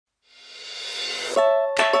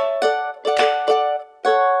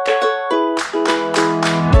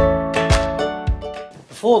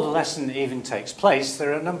Before the lesson even takes place,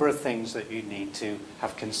 there are a number of things that you need to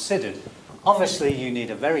have considered. Obviously, you need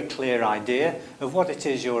a very clear idea of what it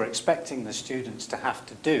is you're expecting the students to have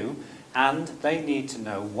to do, and they need to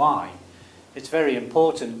know why. It's very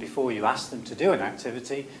important before you ask them to do an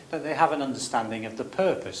activity that they have an understanding of the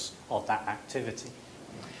purpose of that activity.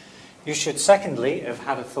 You should secondly have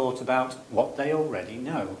had a thought about what they already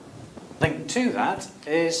know. Linked to that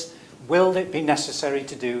is, will it be necessary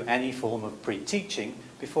to do any form of pre-teaching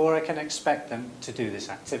before I can expect them to do this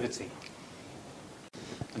activity?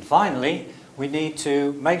 And finally, we need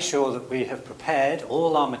to make sure that we have prepared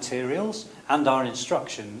all our materials and our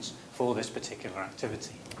instructions for this particular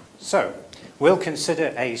activity. So, we'll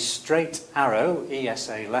consider a straight arrow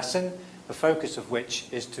ESA lesson, the focus of which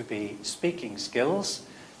is to be speaking skills.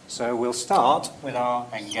 So we'll start with our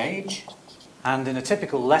engage. And in a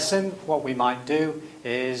typical lesson, what we might do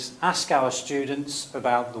is ask our students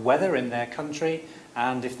about the weather in their country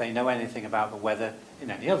and if they know anything about the weather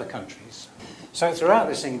in any other countries. So throughout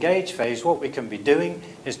this engage phase, what we can be doing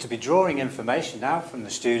is to be drawing information out from the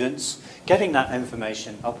students, getting that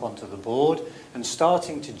information up onto the board and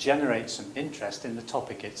starting to generate some interest in the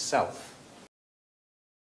topic itself.